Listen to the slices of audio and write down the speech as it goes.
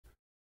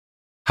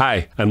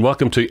Hi, and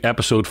welcome to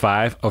episode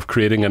 5 of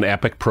creating an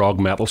epic prog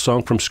metal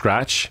song from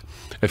scratch.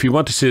 If you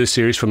want to see the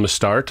series from the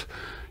start,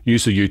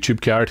 use the YouTube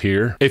card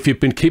here. If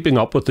you've been keeping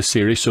up with the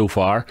series so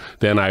far,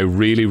 then I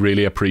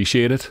really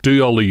appreciate it.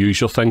 Do all the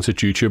usual things that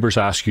YouTubers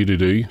ask you to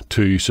do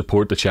to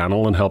support the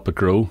channel and help it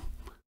grow.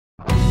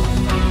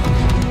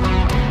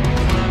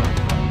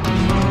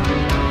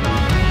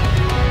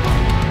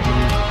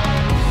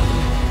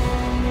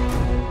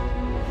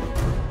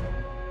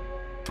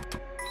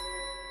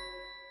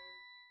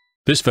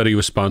 This video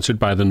was sponsored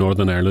by the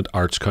Northern Ireland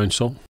Arts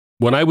Council.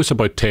 When I was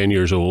about 10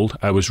 years old,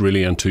 I was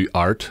really into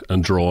art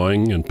and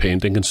drawing and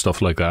painting and stuff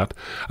like that,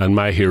 and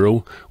my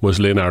hero was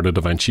Leonardo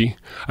da Vinci.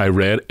 I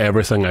read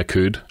everything I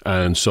could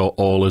and saw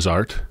all his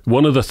art.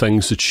 One of the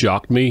things that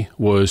shocked me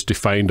was to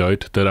find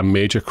out that a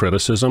major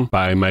criticism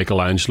by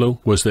Michelangelo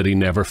was that he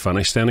never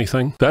finished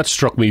anything. That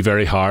struck me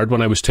very hard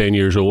when I was 10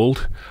 years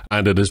old,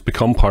 and it has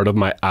become part of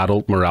my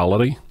adult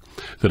morality,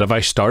 that if I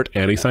start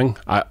anything,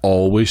 I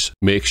always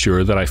make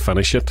sure that I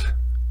finish it.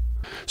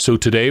 So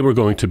today we're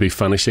going to be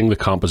finishing the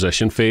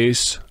composition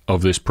phase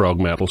of this prog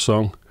metal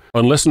song.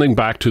 On listening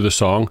back to the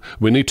song,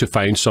 we need to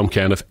find some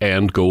kind of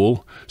end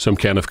goal, some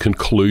kind of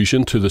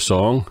conclusion to the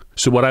song.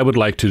 So what I would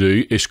like to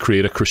do is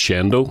create a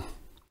crescendo.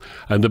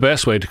 And the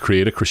best way to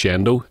create a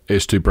crescendo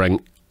is to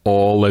bring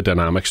all the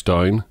dynamics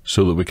down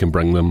so that we can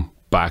bring them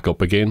back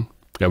up again.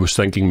 I was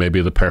thinking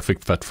maybe the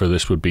perfect fit for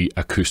this would be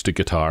acoustic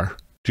guitar.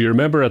 Do you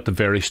remember at the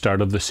very start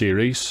of the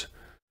series,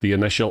 the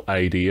initial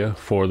idea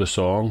for the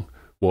song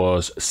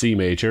was C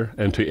major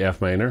into F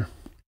minor?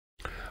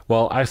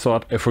 Well, I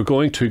thought if we're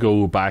going to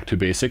go back to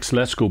basics,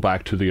 let's go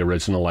back to the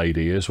original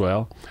idea as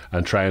well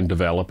and try and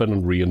develop it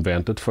and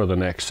reinvent it for the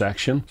next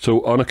section.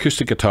 So on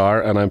acoustic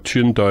guitar, and I'm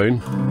tuned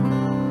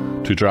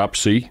down to drop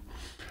C,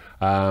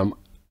 I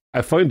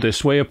found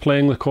this way of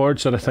playing the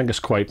chords that I think is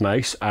quite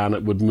nice, and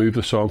it would move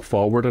the song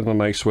forward in a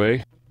nice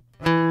way.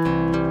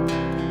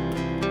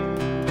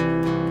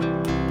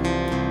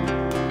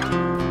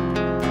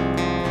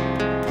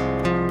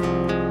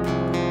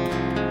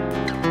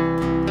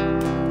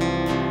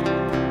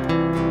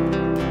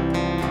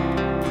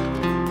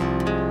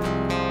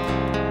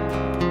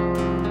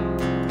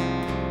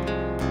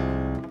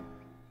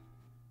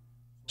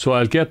 So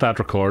I'll get that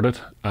recorded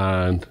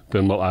and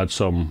then we'll add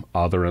some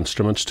other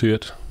instruments to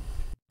it.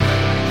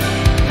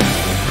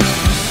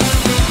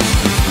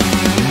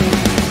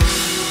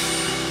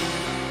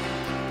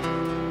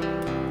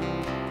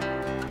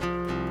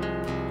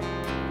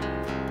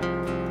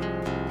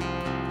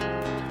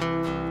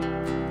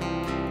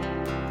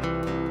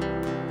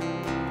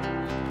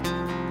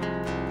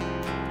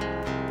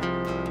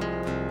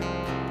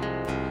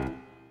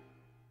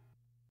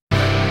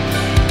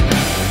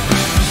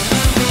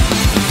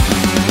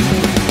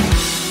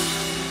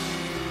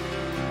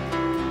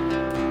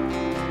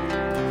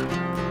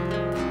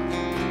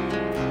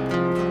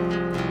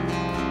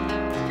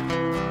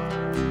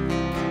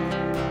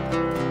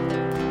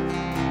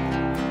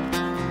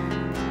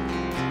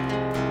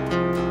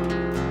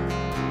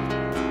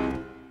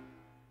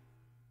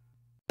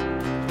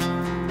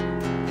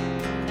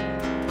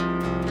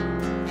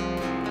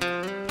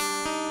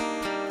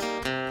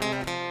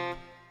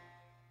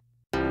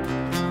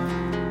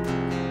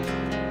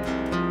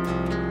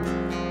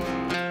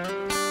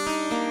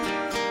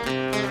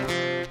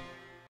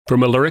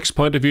 From a lyrics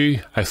point of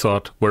view, I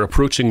thought we're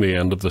approaching the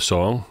end of the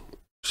song.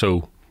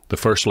 So the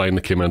first line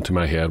that came into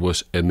my head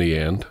was "in the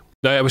end."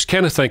 Now I was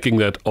kind of thinking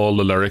that all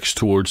the lyrics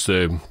towards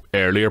the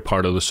earlier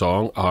part of the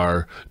song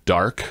are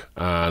dark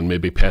and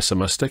maybe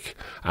pessimistic.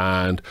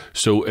 And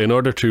so in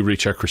order to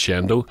reach our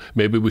crescendo,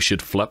 maybe we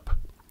should flip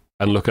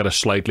and look at a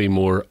slightly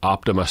more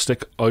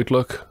optimistic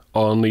outlook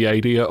on the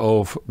idea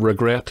of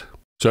regret.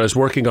 So I was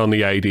working on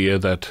the idea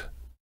that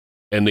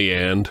in the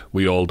end,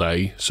 we all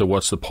die, so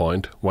what's the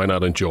point? Why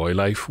not enjoy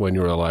life when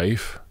you're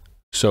alive?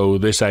 So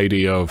this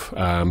idea of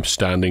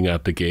standing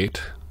at the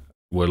gate,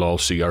 we'll all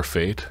see our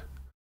fate.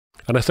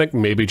 And I think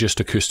maybe just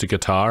acoustic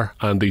guitar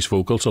and these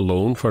vocals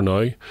alone for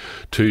now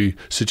to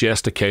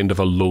suggest a kind of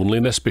a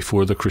loneliness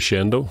before the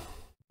crescendo.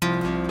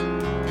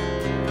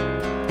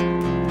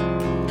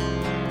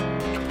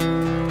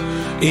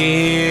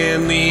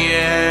 In the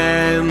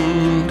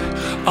end,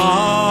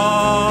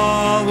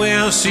 all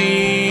will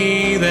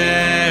see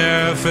their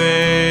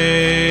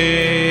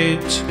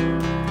fate,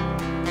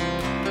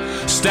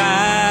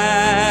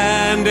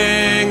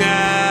 standing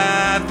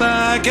at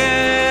the gates.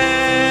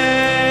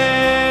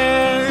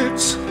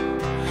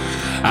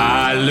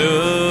 I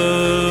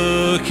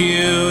look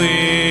you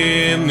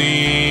in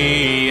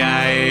the eye.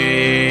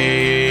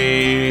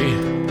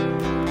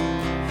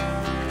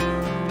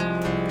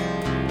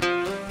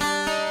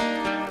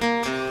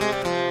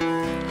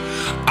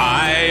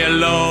 I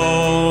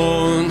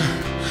alone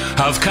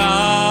have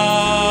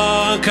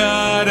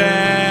conquered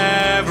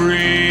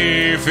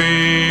every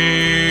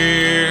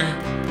fear,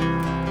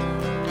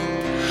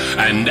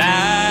 and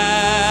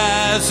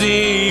as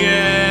the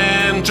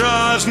end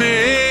draws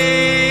near,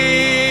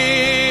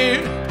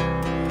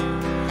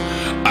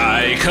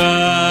 I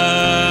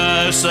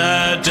curse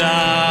the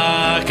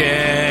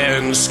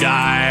darkened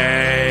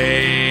sky.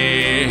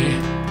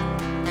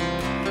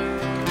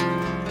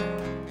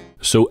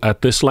 So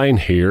at this line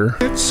here,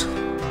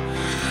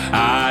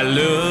 I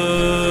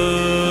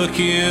look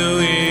you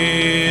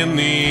in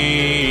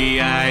the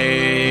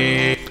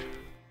eye.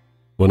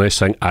 when I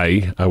sing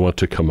I want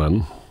to come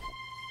in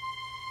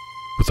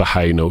with a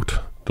high note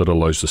that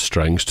allows the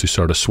strings to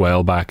sort of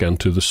swell back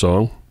into the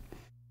song.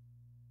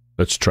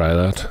 Let's try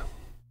that.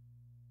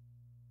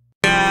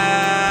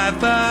 At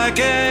the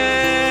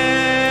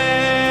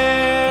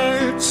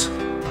gates,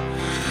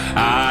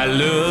 I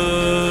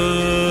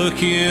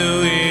look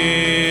you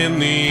in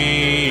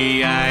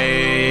the eye.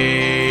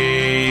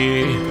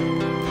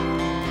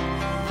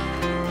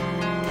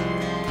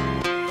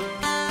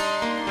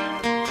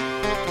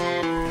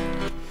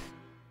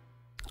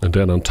 And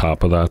then on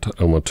top of that,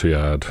 I want to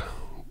add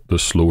the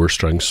slower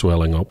string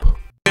swelling up.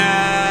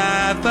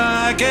 At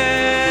the gates,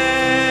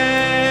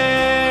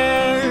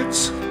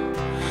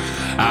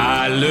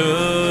 I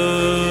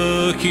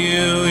look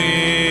you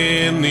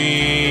in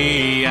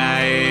the eye.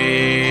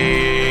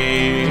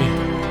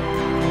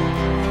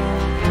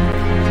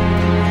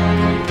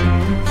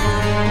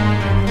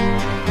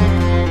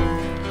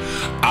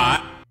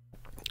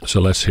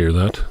 So let's hear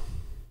that.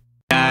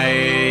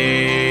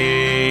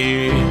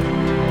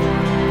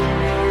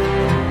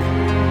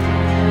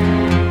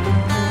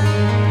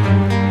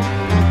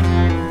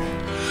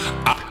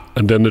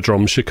 And then the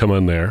drums should come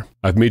in there.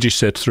 I've made you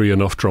sit through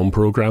enough drum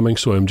programming,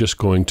 so I'm just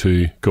going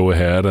to go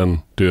ahead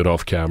and do it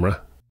off camera.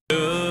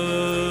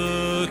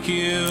 Look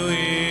you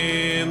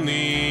in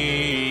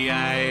the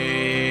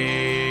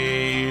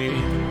eye.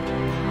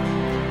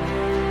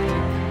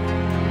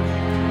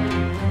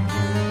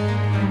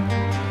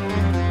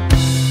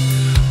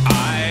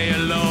 I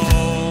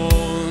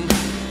alone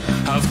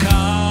have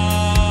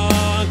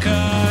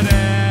conquered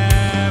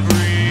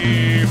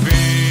every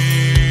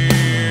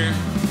fear.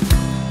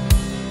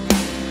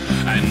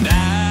 And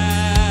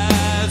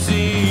as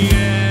the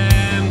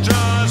end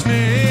draws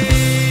near,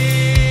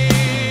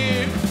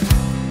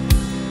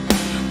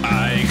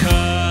 I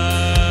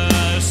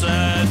curse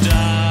the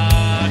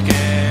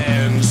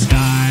darkened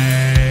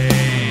sky.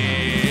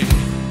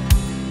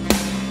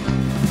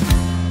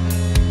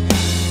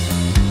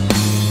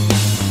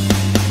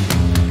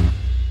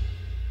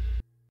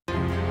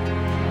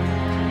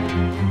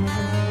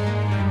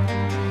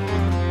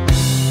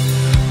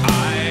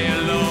 I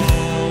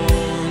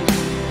alone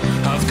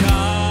have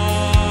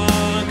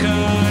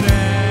conquered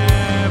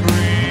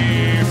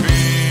every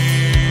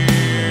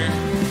fear.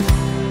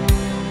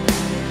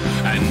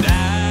 And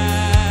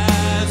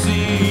as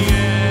the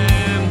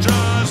end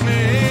draws near,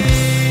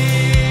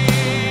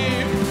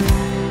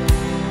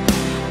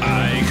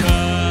 I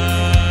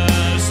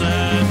curse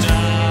the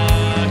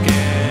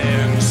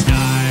darkened sky.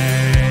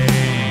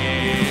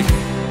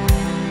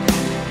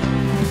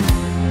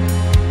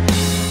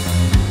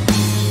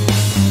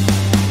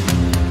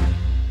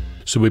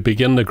 So we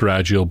begin the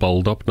gradual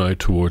build up now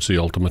towards the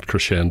ultimate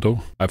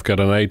crescendo. I've got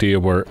an idea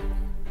where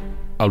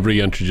I'll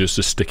reintroduce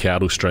the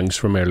staccato strings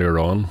from earlier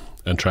on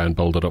and try and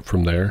build it up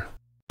from there.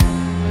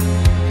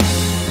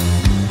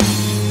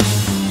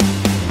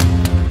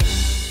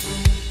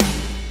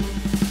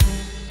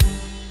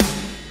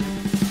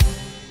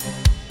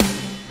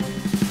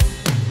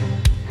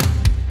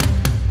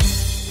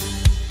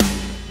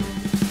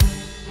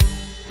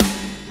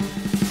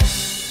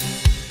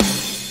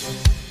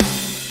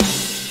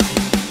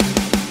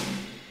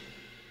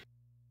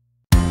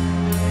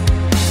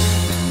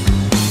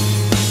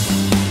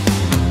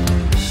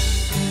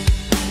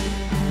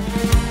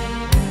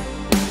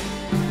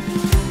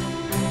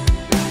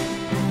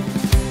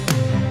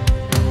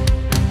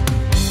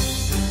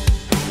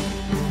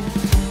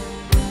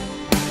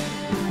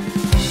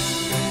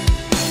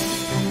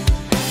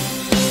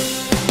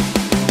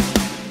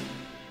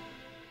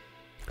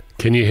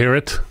 Can you hear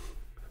it?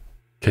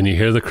 Can you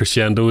hear the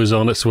crescendo is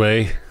on its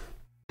way?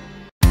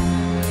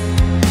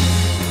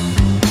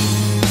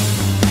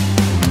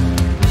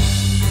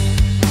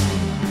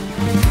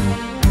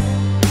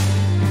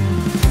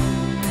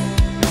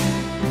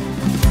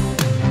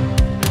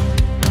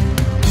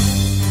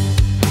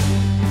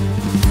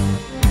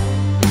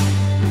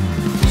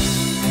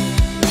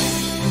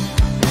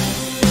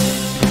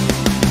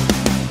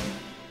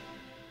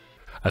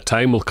 A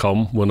time will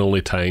come when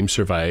only time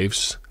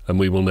survives, and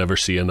we will never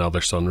see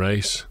another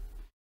sunrise.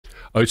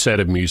 Outside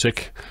of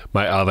music,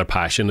 my other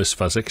passion is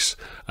physics,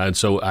 and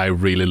so I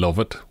really love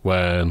it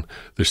when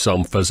there's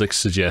some physics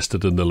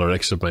suggested in the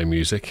lyrics of my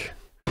music.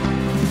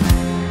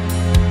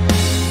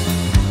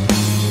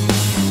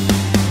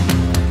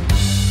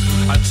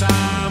 A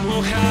time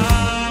will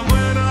come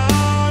when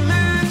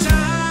only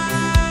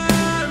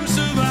time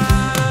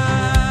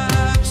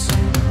survives,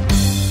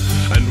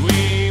 and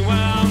we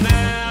will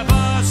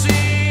never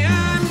see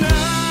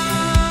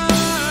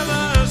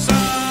another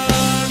sunrise.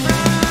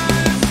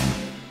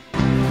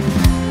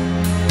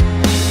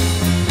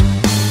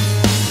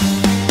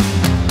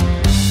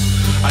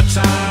 A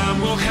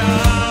time will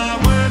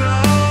come when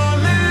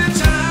only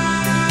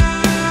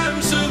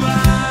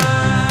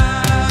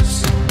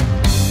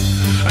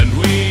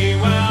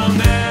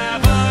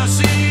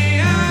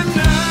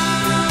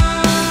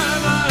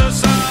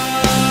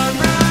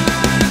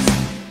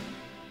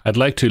I'd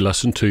like to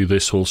listen to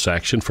this whole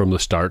section from the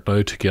start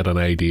now to get an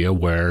idea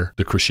where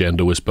the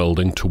crescendo is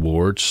building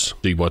towards,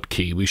 see what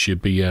key we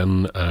should be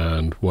in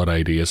and what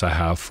ideas I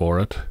have for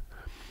it.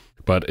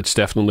 But it's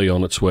definitely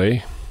on its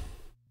way.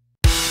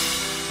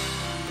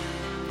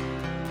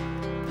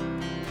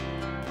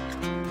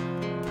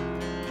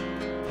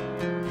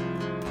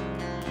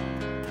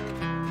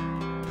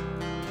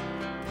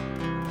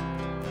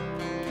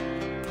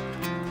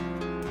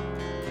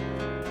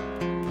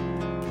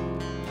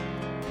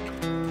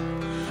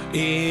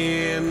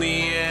 In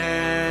the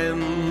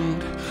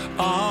end,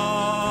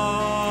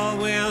 all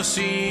will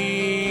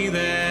see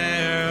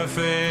their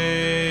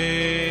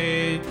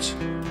fate,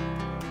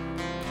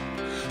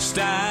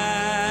 standing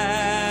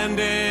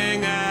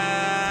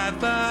at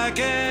the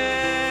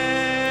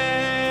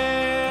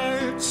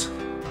gates.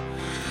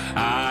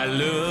 I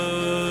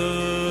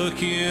look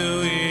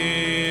you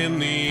in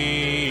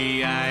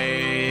the eye.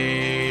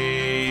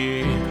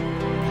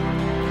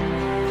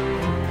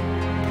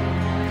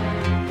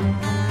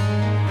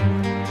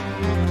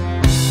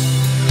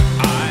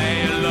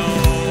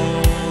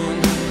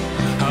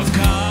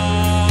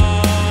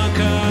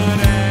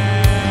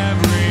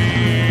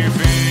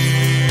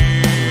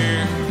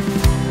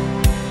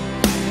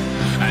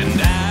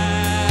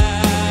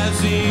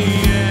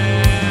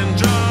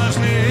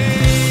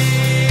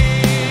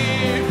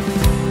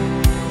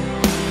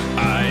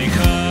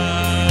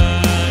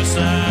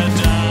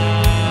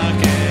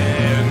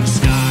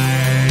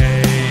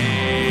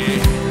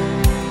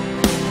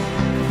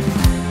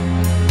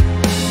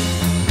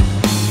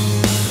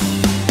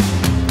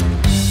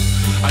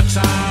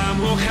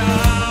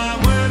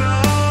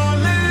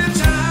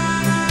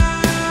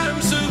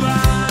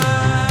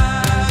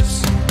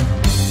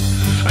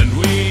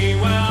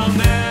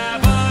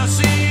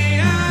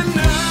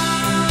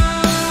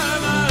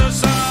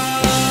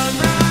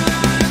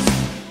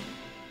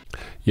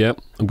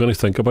 Yep, I'm going to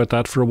think about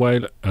that for a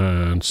while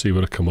and see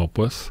what I come up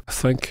with. I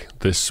think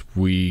this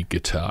wee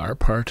guitar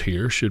part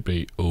here should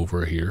be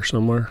over here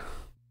somewhere.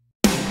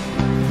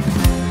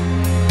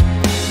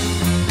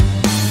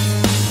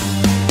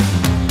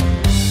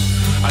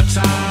 A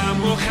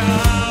time will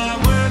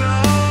come when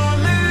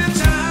only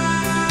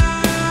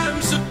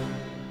times.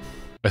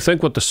 I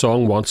think what the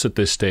song wants at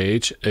this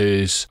stage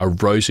is a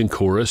rousing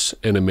chorus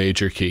in a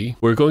major key.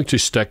 We're going to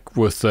stick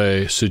with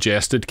the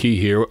suggested key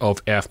here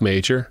of F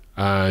major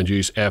and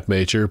use F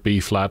major,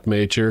 B flat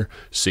major,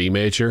 C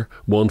major,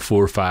 1,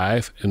 4,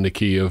 5 in the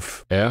key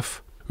of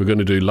F. We're going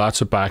to do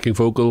lots of backing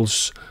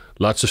vocals,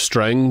 lots of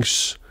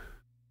strings,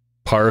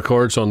 power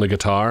chords on the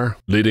guitar,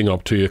 leading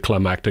up to a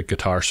climactic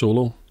guitar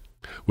solo,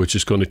 which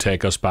is going to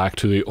take us back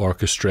to the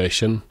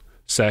orchestration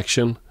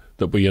section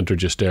that we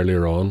introduced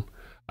earlier on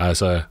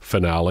as a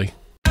finale.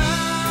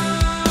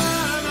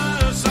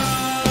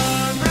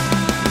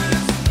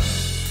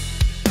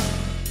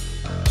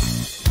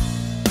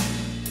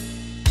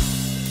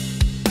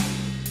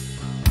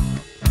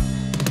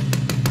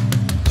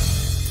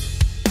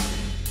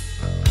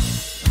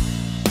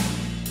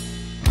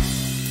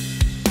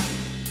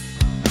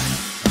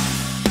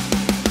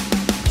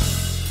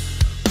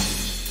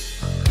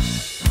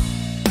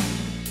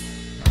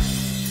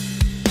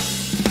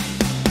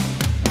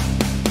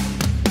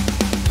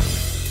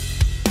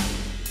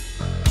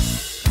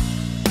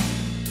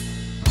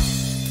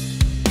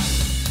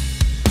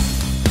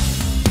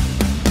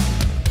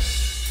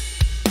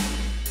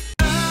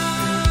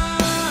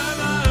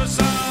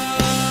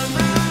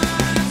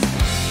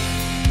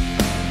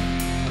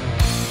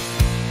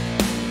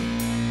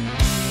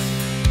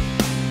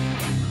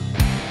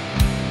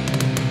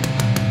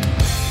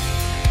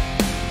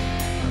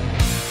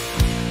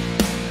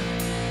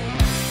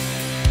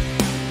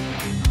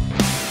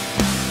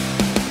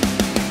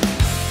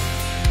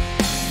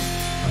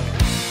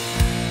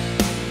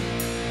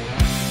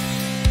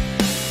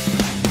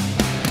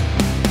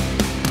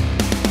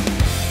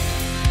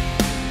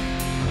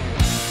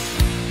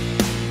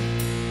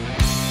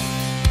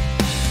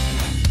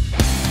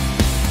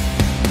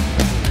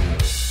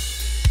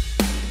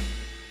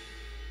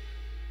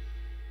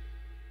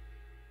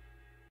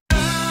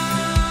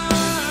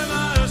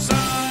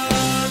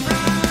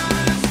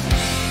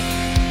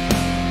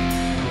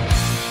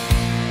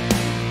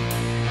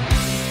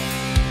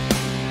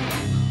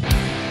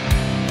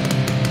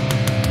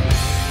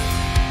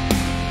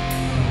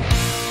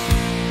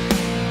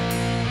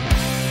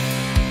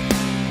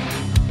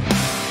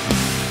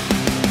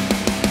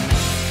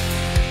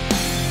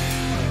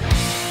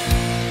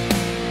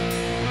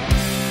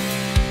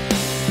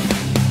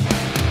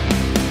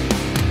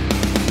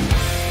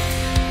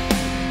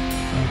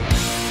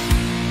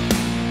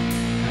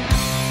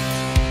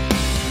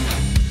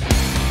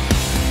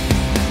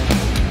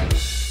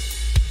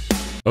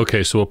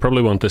 Okay, so we'll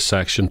probably want this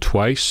section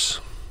twice.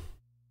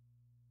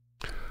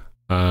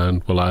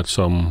 And we'll add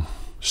some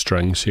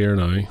strings here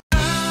now.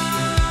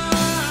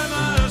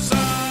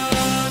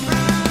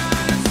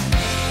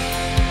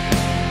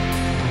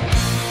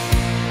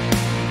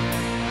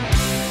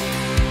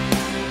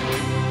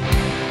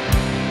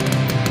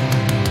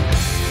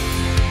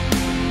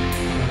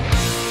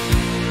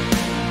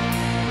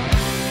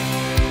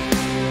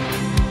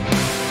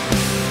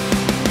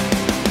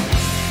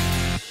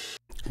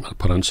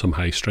 and some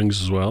high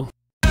strings as well.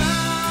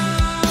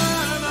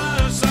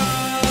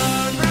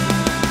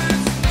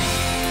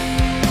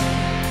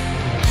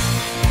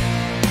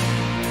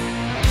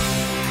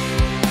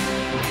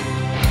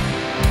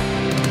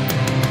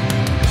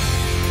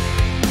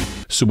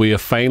 So we have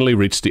finally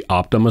reached the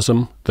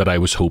optimism that I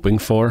was hoping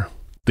for.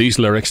 These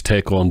lyrics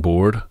take on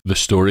board the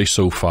story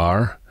so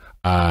far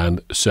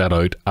and set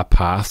out a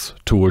path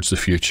towards the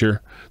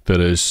future that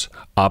is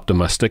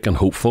optimistic and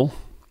hopeful.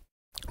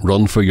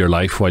 Run for your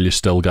life while you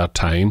still got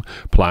time.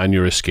 Plan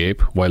your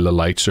escape while the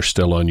lights are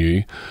still on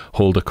you.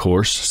 Hold a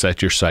course,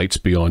 set your sights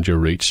beyond your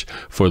reach,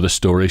 for the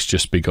story's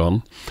just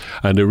begun.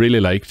 And I really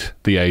liked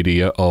the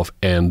idea of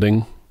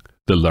ending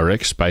the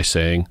lyrics by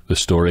saying the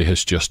story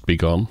has just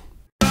begun.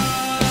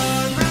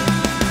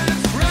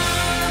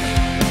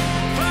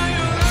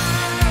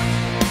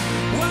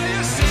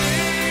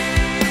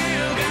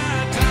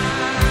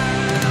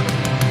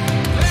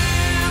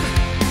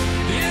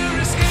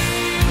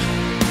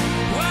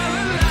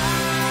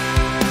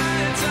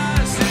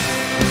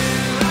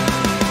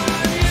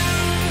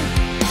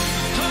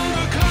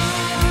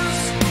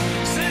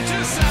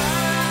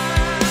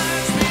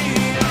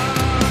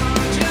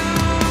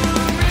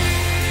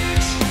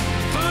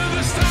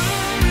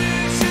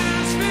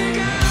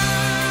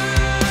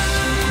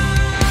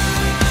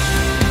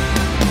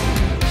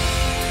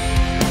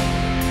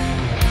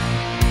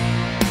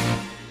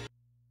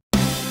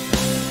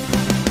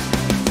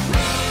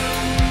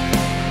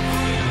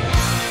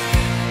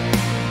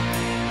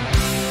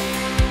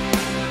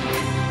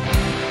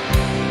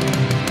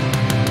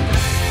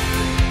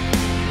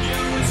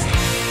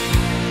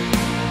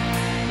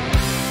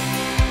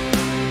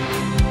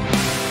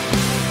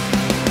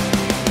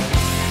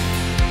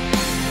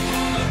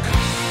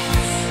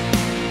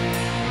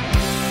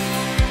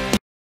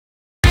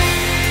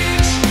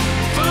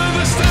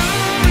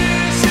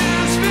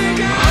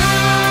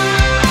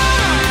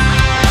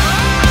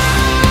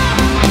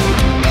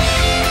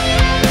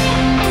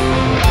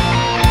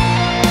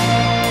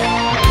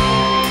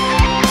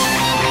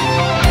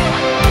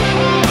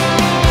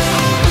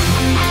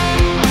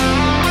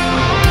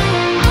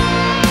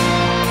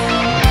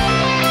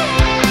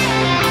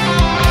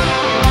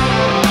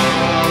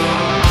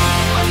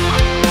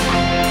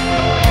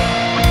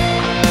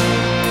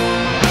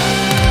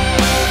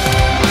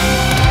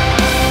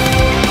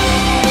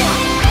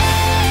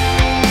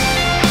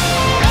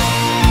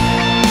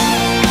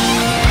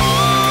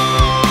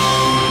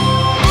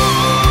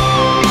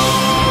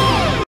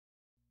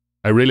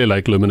 I really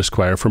like Luminous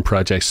Choir from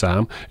Project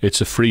Sam.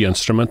 It's a free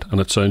instrument and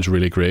it sounds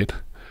really great.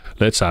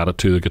 Let's add it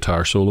to the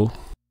guitar solo.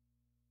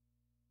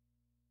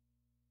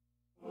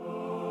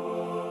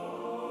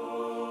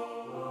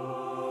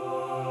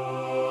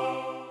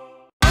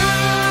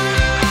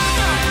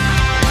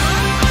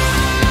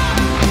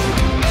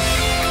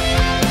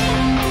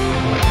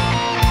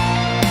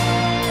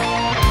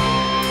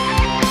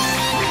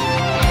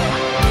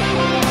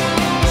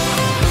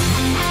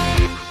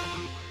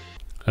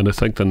 And I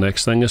think the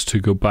next thing is to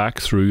go back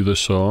through the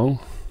song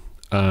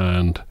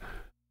and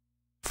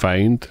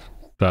find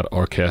that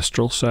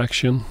orchestral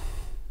section.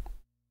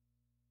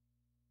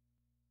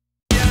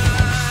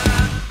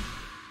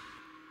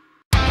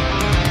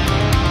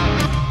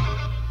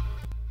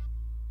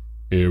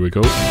 Here we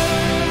go.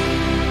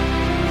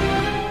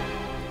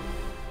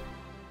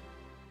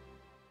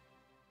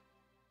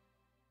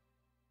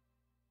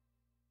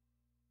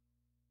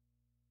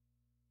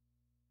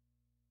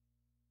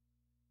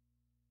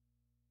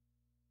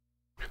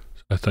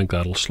 I think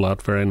that'll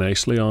slot very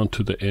nicely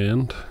onto the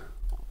end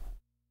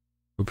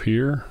up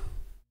here.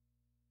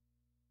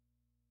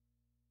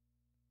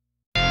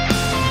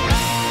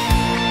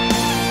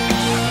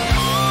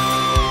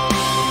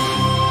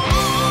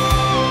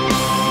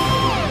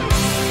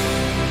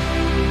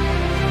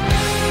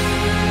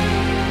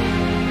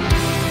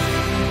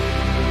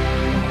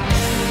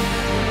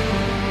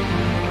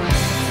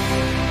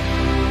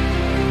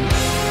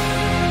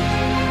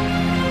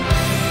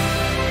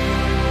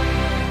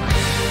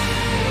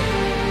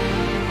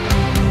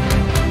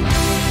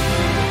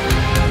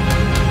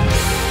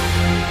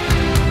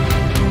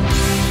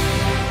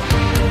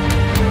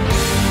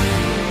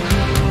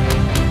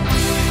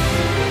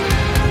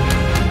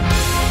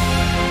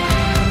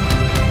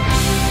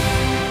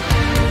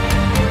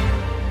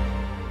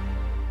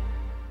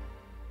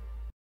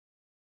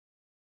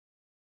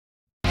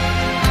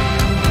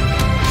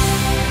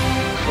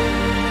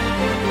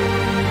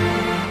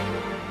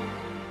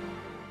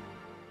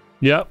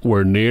 Yeah,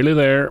 we're nearly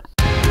there.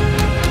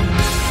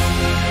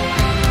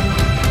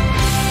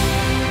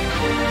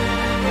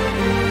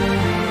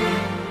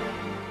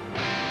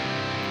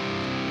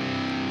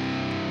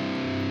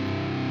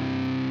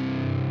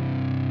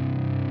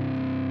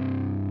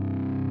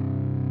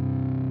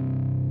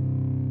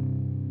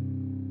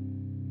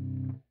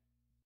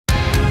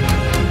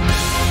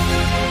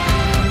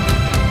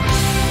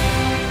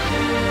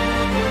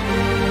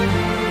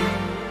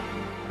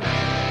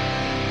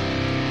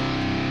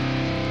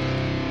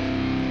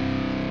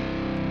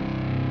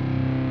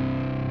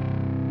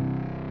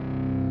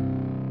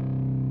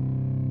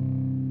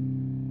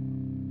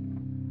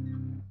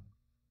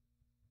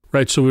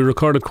 Right, so we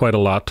recorded quite a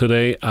lot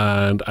today,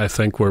 and I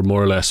think we're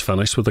more or less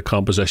finished with the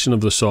composition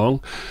of the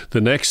song.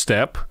 The next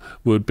step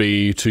would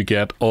be to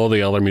get all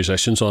the other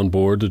musicians on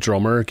board, the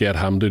drummer, get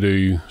him to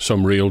do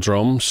some real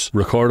drums,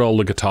 record all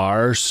the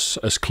guitars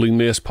as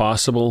cleanly as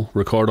possible,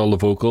 record all the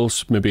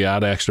vocals, maybe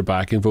add extra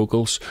backing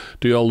vocals,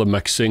 do all the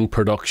mixing,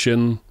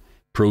 production,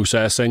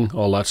 processing,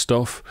 all that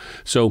stuff.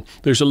 So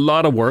there's a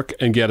lot of work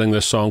in getting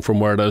this song from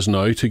where it is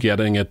now to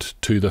getting it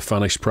to the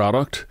finished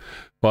product.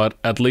 But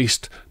at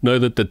least now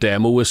that the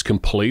demo is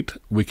complete,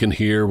 we can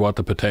hear what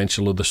the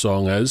potential of the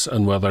song is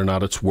and whether or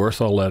not it's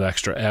worth all that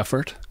extra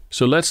effort.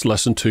 So let's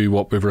listen to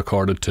what we've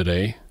recorded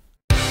today.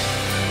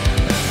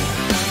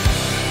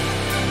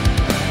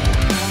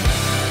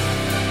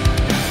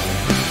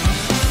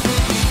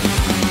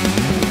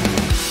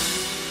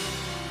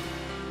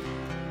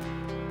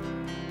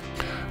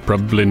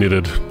 Probably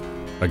needed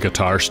a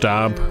guitar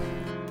stab.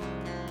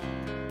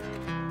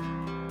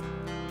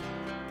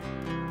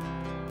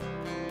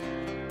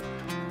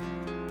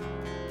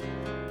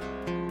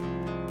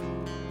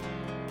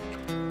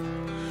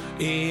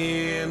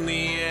 In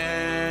the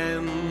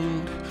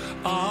end,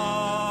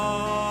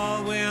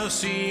 all will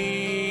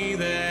see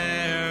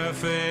their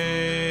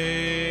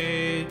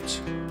fate,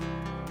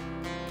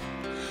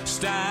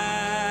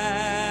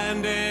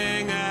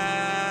 standing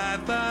at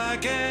the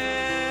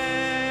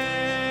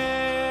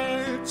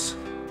gates.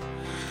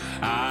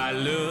 I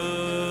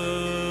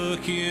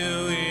look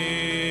you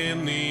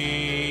in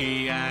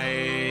the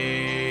eye.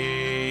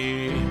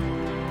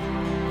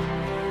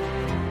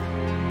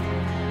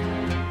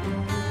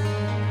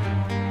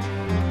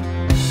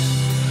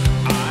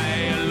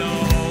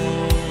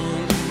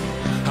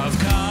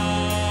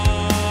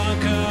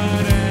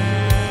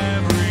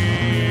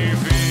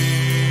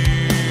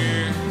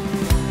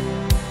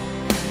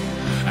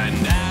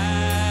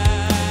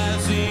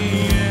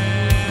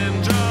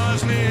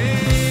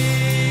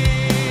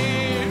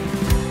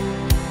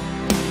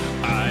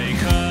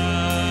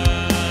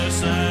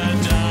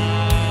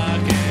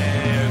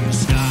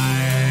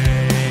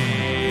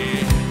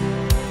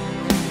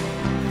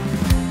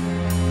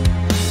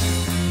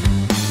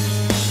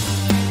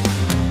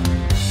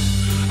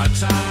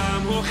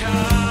 Time will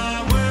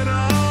come when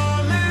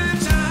only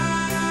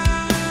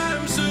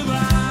time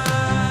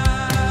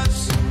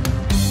survives,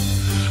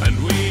 and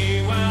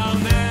we will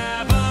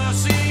never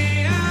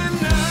see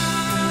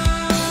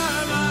another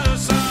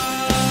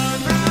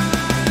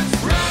sunrise.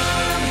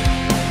 Run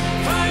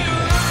for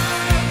your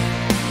life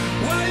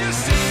while you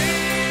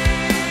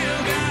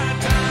still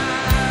got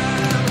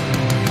time.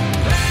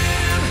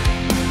 Plan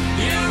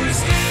your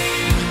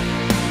escape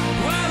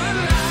while the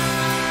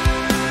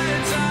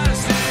lights are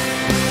still.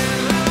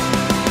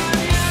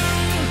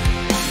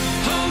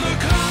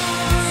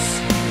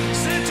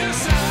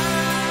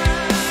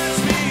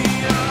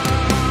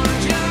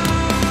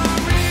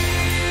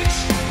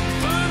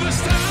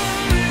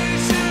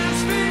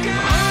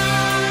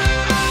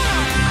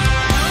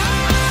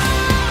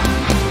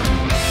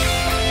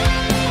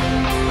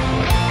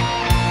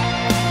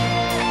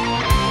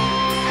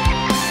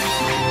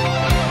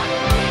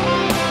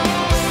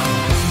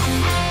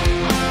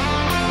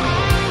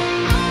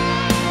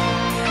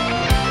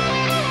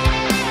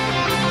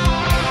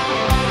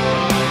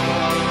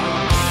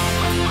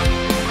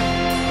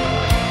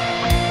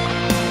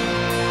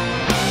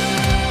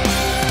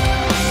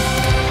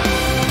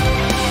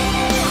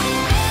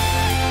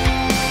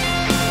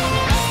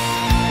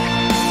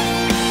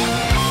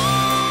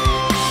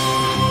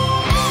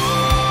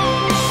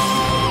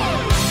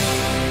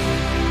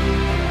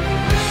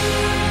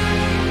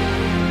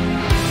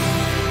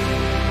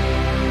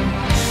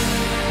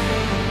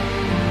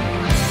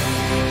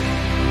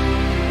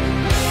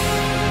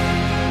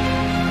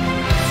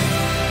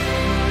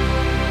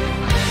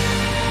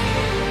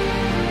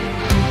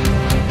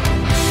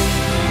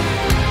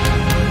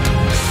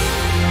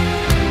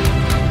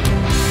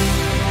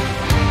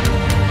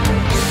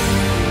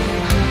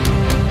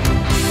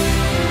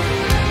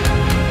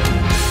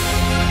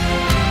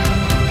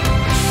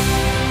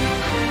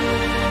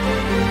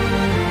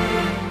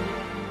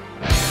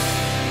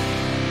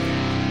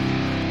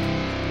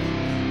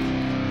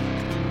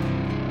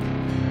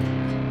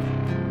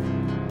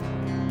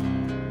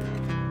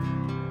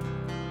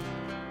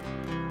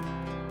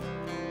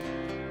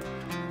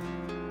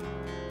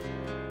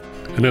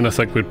 And then I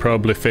think we'd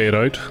probably fade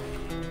out.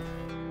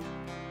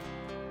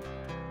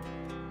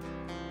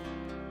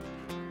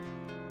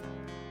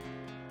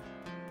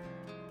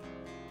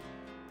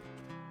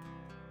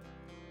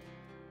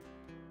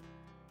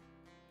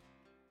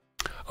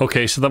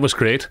 Okay, so that was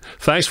great.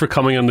 Thanks for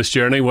coming on this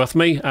journey with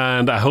me,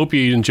 and I hope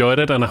you enjoyed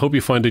it, and I hope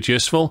you found it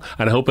useful,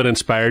 and I hope it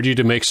inspired you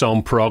to make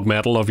some prog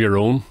metal of your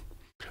own.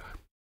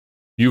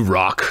 You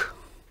rock.